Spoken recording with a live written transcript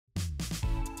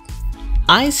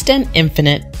iStent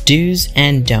Infinite Do's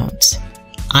and Don'ts.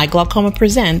 iGlaucoma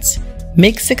presents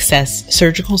MIGS Success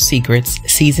Surgical Secrets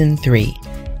Season 3,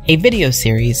 a video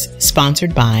series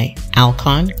sponsored by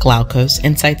Alcon, Glaukos,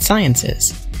 and Sight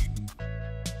Sciences.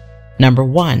 Number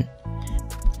 1.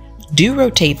 Do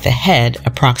rotate the head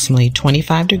approximately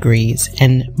 25 degrees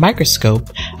and microscope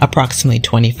approximately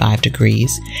 25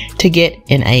 degrees to get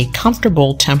in a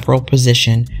comfortable temporal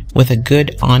position with a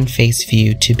good on-face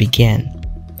view to begin.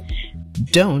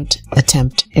 Don't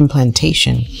attempt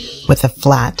implantation with a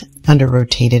flat,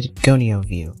 under-rotated gonio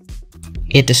view.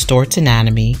 It distorts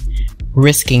anatomy,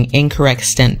 risking incorrect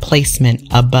stent placement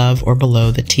above or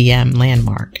below the TM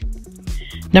landmark.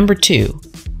 Number 2.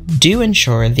 Do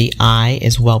ensure the eye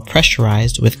is well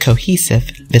pressurized with cohesive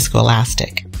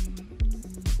viscoelastic.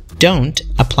 Don't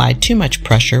apply too much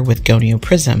pressure with gonio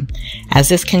prism, as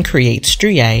this can create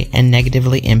striae and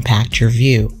negatively impact your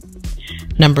view.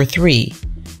 Number 3.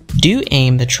 Do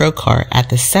aim the trocar at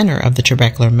the center of the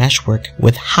trabecular meshwork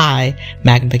with high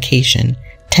magnification,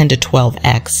 10 to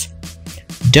 12x.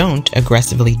 Don't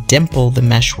aggressively dimple the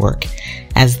meshwork,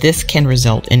 as this can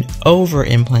result in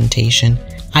over-implantation.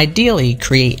 Ideally,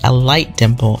 create a light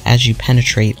dimple as you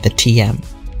penetrate the TM.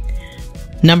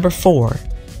 Number 4.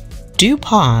 Do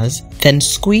pause, then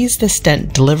squeeze the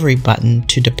stent delivery button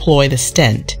to deploy the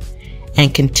stent,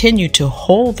 and continue to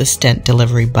hold the stent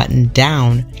delivery button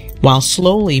down while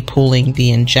slowly pulling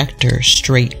the injector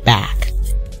straight back.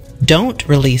 Don't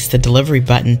release the delivery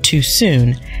button too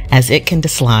soon, as it can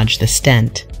dislodge the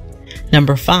stent.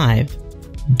 Number 5.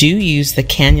 Do use the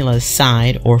cannula's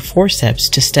side or forceps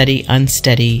to study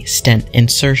unsteady stent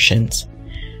insertions.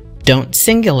 Don't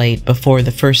singulate before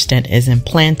the first stent is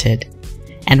implanted,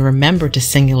 and remember to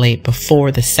singulate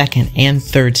before the second and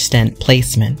third stent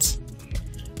placements.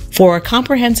 For a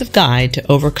comprehensive guide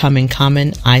to overcoming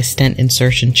common iStent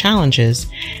insertion challenges,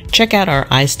 check out our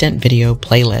iStent video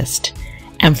playlist.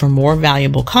 And for more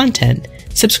valuable content,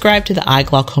 subscribe to the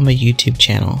iGlaucoma YouTube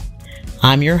channel.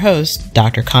 I'm your host,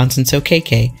 Dr. Constance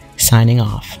Okeke, signing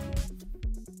off.